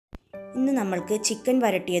ഇന്ന് നമ്മൾക്ക് ചിക്കൻ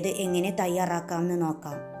വരട്ടിയത് എങ്ങനെ തയ്യാറാക്കാമെന്ന്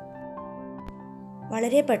നോക്കാം.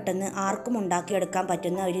 വളരെ പെട്ടെന്ന് ആർക്കും ഉണ്ടാക്കിയെടുക്കാൻ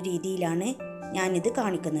പറ്റുന്ന ഒരു രീതിയിലാണ് ഞാനിത്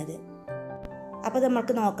കാണിക്കുന്നത്. അപ്പോൾ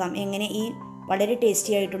നമുക്ക് നോക്കാം എങ്ങനെ ഈ വളരെ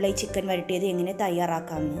ടേസ്റ്റി ആയിട്ടുള്ള ഈ ചിക്കൻ വരട്ടിയത് എങ്ങനെ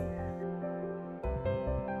തയ്യാറാക്കാമെന്ന്.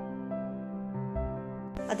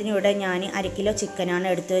 അതിനിവിടെ ഞാൻ 1 കിലോ ചിക്കനാണ്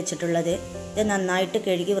എടുത്ത് വെച്ചിട്ടുള്ളത്. ഇത് നന്നായിട്ട്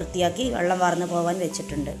കഴുകി വൃത്തിയാക്കി വെള്ളം വാർന്നു പോകാൻ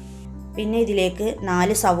വെച്ചിട്ടുണ്ട്. പിന്നെ ഇതിലേക്ക്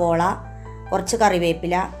 4 സവോള, കുറച്ച്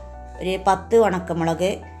കറിവേപ്പില, ഒരു 10 ഉണക്കമുളക്,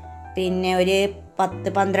 പിന്നെ ഒരു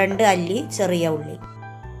 10-12 അല്ലി ചെറിയ ഉള്ളി.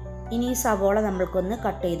 ഇനി ഈ സവോള നമ്മൾക്കൊന്ന്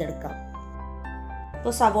കട്ട് ചെയ്തെടുക്കാം.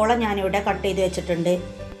 ഇപ്പോൾ സവോള ഞാനിവിടെ കട്ട് ചെയ്ത് വെച്ചിട്ടുണ്ട്.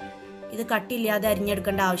 ഇത് കട്ടിയില്ലാതെ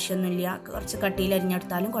അരിഞ്ഞെടുക്കേണ്ട ആവശ്യമൊന്നുമില്ല. കുറച്ച് കട്ടിയിൽ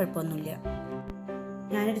അരിഞ്ഞെടുത്താലും കുഴപ്പമൊന്നുമില്ല.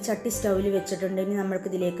 ഞാനൊരു ചട്ടി സ്റ്റൗവിൽ വെച്ചിട്ടുണ്ട്. ഇനി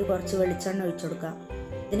നമ്മൾക്കിതിലേക്ക് കുറച്ച് വെളിച്ചെണ്ണ ഒഴിച്ചു കൊടുക്കാം.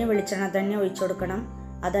 ഇതിന് വെളിച്ചെണ്ണ തന്നെ ഒഴിച്ചു കൊടുക്കണം,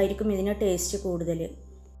 അതായിരിക്കും ഇതിന് ടേസ്റ്റ് കൂടുതൽ.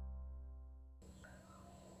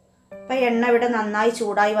 അപ്പോൾ എണ്ണ ഇവിടെ നന്നായി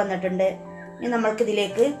ചൂടായി വന്നിട്ടുണ്ട്. ഇനി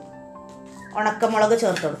നമ്മൾക്കിതിലേക്ക് ഉണക്കമുളക്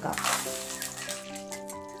ചേർത്ത് കൊടുക്കാം.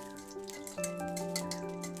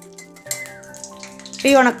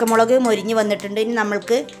 ഈ ഉണക്കമുളക് മൊരിഞ്ഞ് വന്നിട്ടുണ്ട്. ഇനി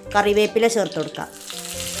നമ്മൾക്ക് കറിവേപ്പില ചേർത്ത് കൊടുക്കാം.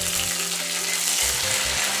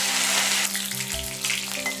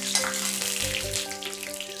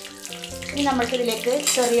 ഇനി നമ്മൾക്കിതിലേക്ക്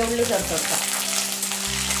ചെറിയ ഉള്ളി ചേർത്ത് കൊടുക്കാം.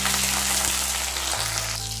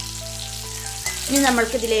 ഇനി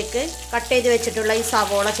നമ്മൾക്കിതിലേക്ക് കട്ട് ചെയ്ത് വെച്ചിട്ടുള്ള ഈ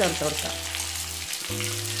സവോള ചേർത്ത് കൊടുക്കാം.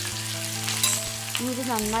 ഇനി ഇത്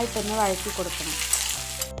നന്നായിട്ടൊന്ന് വഴറ്റി കൊടുക്കണം.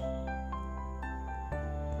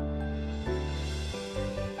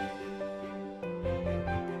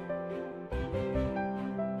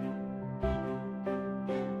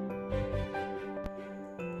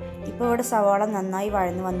 ഇപ്പോൾ ഇവിടെ സവാള നന്നായി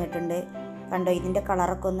വഴന്നു വന്നിട്ടുണ്ട്. കണ്ടോ, ഇതിൻ്റെ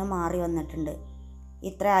കളറൊക്കെ ഒന്ന് മാറി വന്നിട്ടുണ്ട്.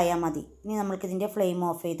 ഇത്ര ആയാൽ മതി. ഇനി നമ്മൾക്കിതിൻ്റെ ഫ്ലെയിം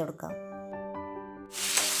ഓഫ് ചെയ്ത് കൊടുക്കാം.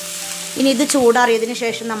 ഇനി ഇത് ചൂടാറിയതിന്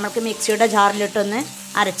ശേഷം നമ്മൾക്ക് മിക്സിയുടെ ജാറിലിട്ടൊന്ന്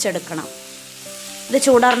അരച്ചെടുക്കണം. ഇത്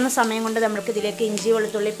ചൂടാറുന്ന സമയം കൊണ്ട് നമ്മൾക്കിതിലേക്ക് ഇഞ്ചി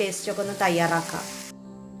വെളുത്തുള്ളി പേസ്റ്റൊക്കെ ഒന്ന് തയ്യാറാക്കാം.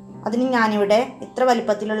 അതിന് ഞാനിവിടെ ഇത്ര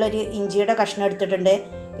വലിപ്പത്തിലുള്ളൊരു ഇഞ്ചിയുടെ കഷ്ണം എടുത്തിട്ടുണ്ട്.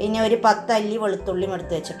 പിന്നെ ഒരു 10 അല്ലി വെളുത്തുള്ളിയും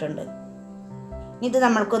എടുത്ത് വെച്ചിട്ടുണ്ട്. ഇത്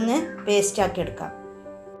നമ്മൾക്കൊന്ന് പേസ്റ്റാക്കി എടുക്കാം.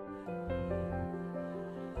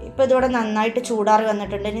 ഇപ്പോൾ ഇതിവിടെ നന്നായിട്ട് ചൂടാറി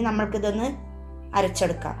വന്നിട്ടുണ്ട്. ഇനി നമ്മൾക്കിതൊന്ന്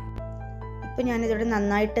അരച്ചെടുക്കാം. ഇപ്പോൾ ഞാനിതിവിടെ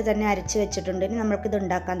നന്നായിട്ട് തന്നെ അരച്ച് വെച്ചിട്ടുണ്ട്. ഇനി നമ്മൾക്കിത്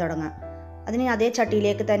ഉണ്ടാക്കാൻ തുടങ്ങാം. അതിന് അതേ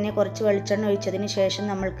ചട്ടിയിലേക്ക് തന്നെ കുറച്ച് വെളിച്ചെണ്ണ ഒഴിച്ചതിന് ശേഷം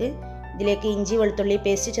നമ്മൾക്ക് ഇതിലേക്ക് ഇഞ്ചി വെളുത്തുള്ളി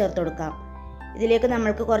പേസ്റ്റ് ചേർത്ത് കൊടുക്കാം. ഇതിലേക്ക്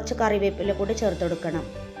നമ്മൾക്ക് കുറച്ച് കറിവേപ്പില കൂടി ചേർത്ത് കൊടുക്കണം.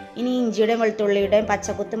 ഇനി ഇഞ്ചിയുടെയും വെളുത്തുള്ളിയുടെയും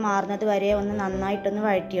പച്ചക്കുത്ത് മാറുന്നത് വരെ ഒന്ന് നന്നായിട്ടൊന്ന്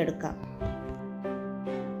വഴറ്റിയെടുക്കാം.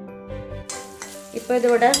 ഇപ്പോൾ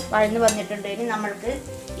ഇതിവിടെ വഴന്ന് വന്നിട്ടുണ്ട്. ഇനി നമ്മൾക്ക്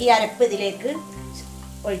ഈ അരപ്പ് ഇതിലേക്ക്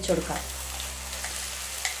ഒഴിച്ചു കൊടുക്കാം.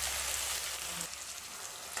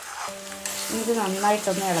 ഇത്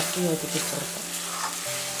നന്നായിട്ടൊന്ന് ഇളക്കി യോജിപ്പിച്ച് കൊടുക്കാം.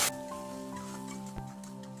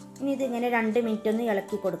 ഇനി ഇതിങ്ങനെ 2 മിനിറ്റ് ഒന്ന്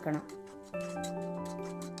ഇളക്കി കൊടുക്കണം.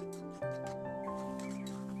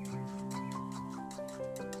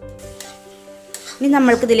 ഇനി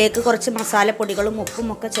നമ്മൾക്കിതിലേക്ക് കുറച്ച് മസാലപ്പൊടികളും ഉപ്പും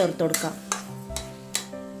ഒക്കെ ചേർത്ത് കൊടുക്കാം.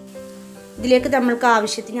 ഇതിലേക്ക് നമ്മൾക്ക്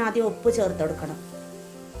ആവശ്യത്തിന് ആദ്യം ഉപ്പ് ചേർത്ത് കൊടുക്കണം.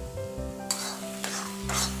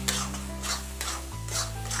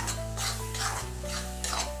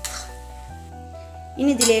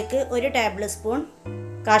 ഇനി ഇതിലേക്ക് 1 ടേബിൾ സ്പൂൺ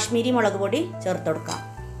കാശ്മീരി മുളക് പൊടി ചേർത്ത് കൊടുക്കാം.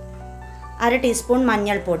 1/2 ടീസ്പൂൺ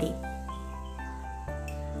മഞ്ഞൾപ്പൊടി,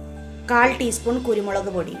 1/4 ടീസ്പൂൺ കുരുമുളക്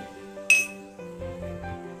പൊടി,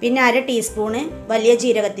 പിന്നെ 1/2 ടീസ്പൂണ് വലിയ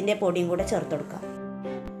ജീരകത്തിൻ്റെ പൊടിയും കൂടെ ചേർത്ത് കൊടുക്കാം.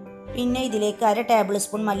 പിന്നെ ഇതിലേക്ക് 1/2 ടേബിൾ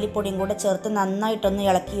സ്പൂൺ മല്ലിപ്പൊടിയും കൂടെ ചേർത്ത് നന്നായിട്ടൊന്ന്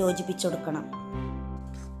ഇളക്കി യോജിപ്പിച്ച് കൊടുക്കണം.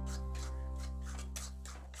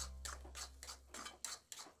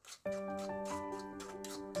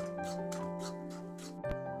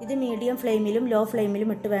 ഇത് മീഡിയം ഫ്ലെയിമിലും ലോ ഫ്ലെയിമിലും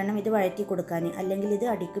ഇട്ട് വേണം ഇത് വഴറ്റി കൊടുക്കാൻ, അല്ലെങ്കിൽ ഇത്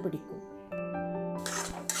അടിക്ക് പിടിക്കും.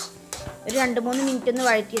 ഒരു 2-3 മിനിറ്റ് ഒന്ന്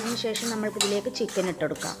വഴറ്റിയതിന് ശേഷം നമ്മൾക്കിതിലേക്ക് ചിക്കൻ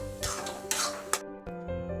ഇട്ടെടുക്കാം.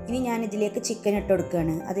 ഇനി ഞാൻ ഇതിലേക്ക് ചിക്കൻ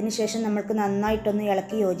ഇട്ടെടുക്കുകയാണ്. അതിനുശേഷം നമ്മൾക്ക് നന്നായിട്ടൊന്ന്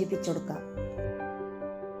ഇളക്കി യോജിപ്പിച്ചെടുക്കാം.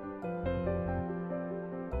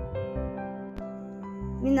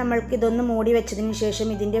 ഇനി നമ്മൾക്ക് ഇതൊന്ന് മൂടി വെച്ചതിന് ശേഷം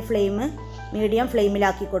ഇതിൻ്റെ ഫ്ലെയിം മീഡിയം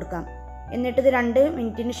ഫ്ലെയിമിലാക്കി കൊടുക്കാം. എന്നിട്ട് ഇത് 2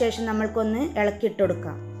 മിനിറ്റിന് ശേഷം നമ്മൾക്കൊന്ന്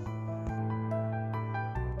ഇളക്കിയിട്ടെടുക്കാം.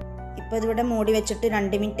 ഇപ്പോൾ ഇതിവിടെ മൂടി വെച്ചിട്ട്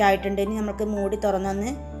 2 മിനിറ്റ് ആയിട്ടുണ്ട്. ഇനി നമുക്ക് മൂടി തുറന്നൊന്ന്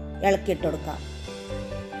ഇളക്കിയിട്ട് കൊടുക്കാം.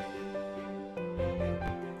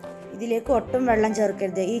 ഇതിലേക്ക് ഒട്ടും വെള്ളം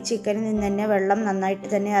ചേർക്കരുത്. ഈ ചിക്കനിൽ നിന്ന് തന്നെ വെള്ളം നന്നായിട്ട്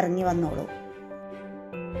തന്നെ ഇറങ്ങി വന്നോളൂ.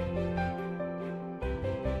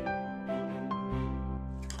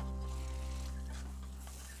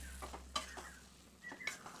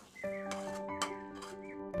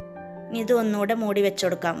 ഇത് ഒന്നുകൂടെ മൂടി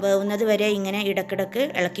വെച്ചുകൊടുക്കാം. വേവുന്നത് വരെ ഇങ്ങനെ ഇടക്കിടക്ക്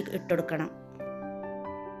ഇളക്കി ഇട്ടുകൊടുക്കണം.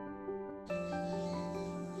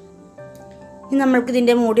 ഇനി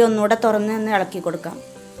നമ്മൾക്കിതിൻ്റെ മൂടി ഒന്നുകൂടെ തുറന്ന് ഒന്ന് ഇളക്കി കൊടുക്കാം.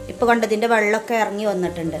 ഇപ്പോൾ കണ്ടതിൻ്റെ വെള്ളമൊക്കെ ഇറങ്ങി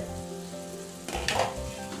വന്നിട്ടുണ്ട്.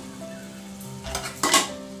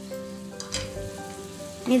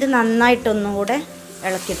 ഇനി ഇത് നന്നായിട്ടൊന്നും കൂടെ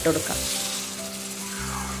ഇളക്കിയിട്ട് കൊടുക്കാം.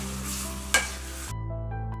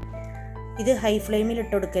 ഇത് ഹൈ ഫ്ലെയിമിൽ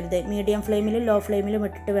ഇട്ട് കൊടുക്കരുത്. മീഡിയം ഫ്ലെയിമിലും ലോ ഫ്ലെയിമിലും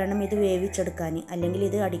ഇട്ടിട്ട് വേണം ഇത് വേവിച്ചെടുക്കാൻ, അല്ലെങ്കിൽ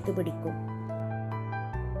ഇത് അടിക്ക് പിടിക്കും.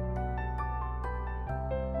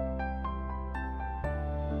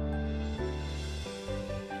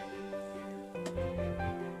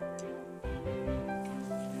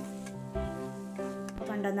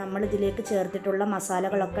 കണ്ട നമ്മൾ ഇതിലേക്ക് ചേർത്തിട്ടുള്ള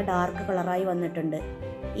മസാലകളൊക്കെ ഡാർക്ക് കളറായി വന്നിട്ടുണ്ട്.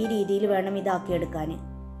 ഈ രീതിയിൽ വേണം ഇതാക്കിയെടുക്കാൻ.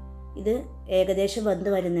 ഇത് ഏകദേശം വെന്ത്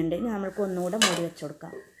വരുന്നുണ്ട്. ഇനി നമ്മൾക്ക് ഒന്നുകൂടെ മൂടി വെച്ച്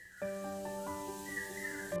കൊടുക്കാം.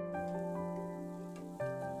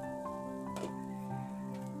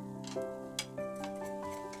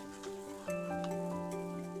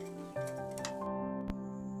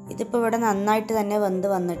 ഇതിപ്പോൾ ഇവിടെ നന്നായിട്ട് തന്നെ വെന്ത്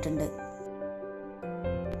വന്നിട്ടുണ്ട്.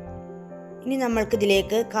 ഇനി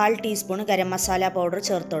നമ്മൾക്കിതിലേക്ക് 1/4 ടീസ്പൂൺ ഗരം മസാല പൗഡർ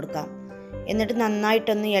ചേർത്ത് കൊടുക്കാം. എന്നിട്ട്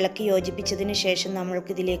നന്നായിട്ടൊന്ന് ഇളക്കി യോജിപ്പിച്ചതിന് ശേഷം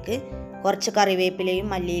നമ്മൾക്കിതിലേക്ക് കുറച്ച് കറിവേപ്പിലയും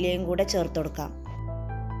മല്ലിയിലയും കൂടെ ചേർത്ത് കൊടുക്കാം.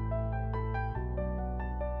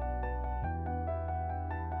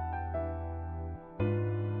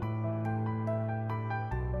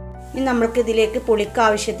 ഇനി നമ്മൾക്കിതിലേക്ക് പുളിക്ക്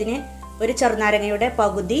ആവശ്യത്തിന് ഒരു ചെറുനാരങ്ങയുടെ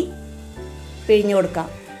പകുതി പിഴിഞ്ഞു കൊടുക്കാം.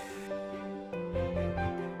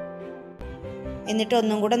 എന്നിട്ട്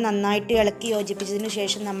ഒന്നും കൂടെ നന്നായിട്ട് ഇളക്കി യോജിപ്പിച്ചതിന്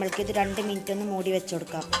ശേഷം നമ്മൾക്കിത് 2 മിനിറ്റ് ഒന്ന് മൂടി വെച്ച്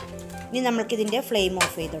കൊടുക്കാം. ഇനി നമ്മൾക്കിതിൻ്റെ ഫ്ലെയിം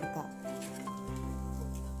ഓഫ് ചെയ്ത് കൊടുക്കാം.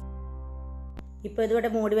 ഇപ്പോൾ ഇതിവിടെ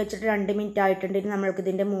മൂടി വെച്ചിട്ട് 2 മിനിറ്റ് ആയിട്ടുണ്ട്. ഇനി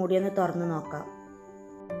നമ്മൾക്കിതിൻ്റെ മൂടി ഒന്ന് തുറന്ന് നോക്കാം.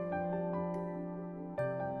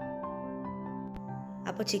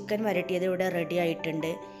 അപ്പോൾ ചിക്കൻ വരട്ടിയത് ഇവിടെ റെഡി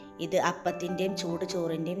ആയിട്ടുണ്ട്. ഇത് അപ്പത്തിൻ്റെയും ചൂട്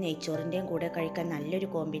ചോറിൻ്റെയും നെയ്ച്ചോറിൻ്റെയും കൂടെ കഴിക്കാൻ നല്ലൊരു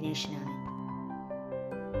കോമ്പിനേഷനാണ്.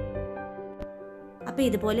 അപ്പോൾ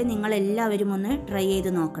ഇതുപോലെ നിങ്ങളെല്ലാവരും ഒന്ന് ട്രൈ ചെയ്ത്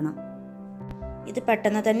നോക്കണം. ഇത്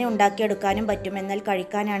പെട്ടെന്ന് തന്നെ ഉണ്ടാക്കിയെടുക്കാനും പറ്റും, എന്നാൽ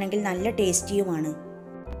കഴിക്കാനാണെങ്കിൽ നല്ല ടേസ്റ്റിയുമാണ്.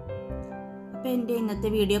 അപ്പോൾ എൻ്റെ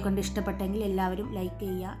ഇന്നത്തെ വീഡിയോ കണ്ട് ഇഷ്ടപ്പെട്ടെങ്കിൽ എല്ലാവരും ലൈക്ക്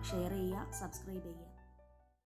ചെയ്യുക, ഷെയർ ചെയ്യുക, സബ്സ്ക്രൈബ് ചെയ്യുക.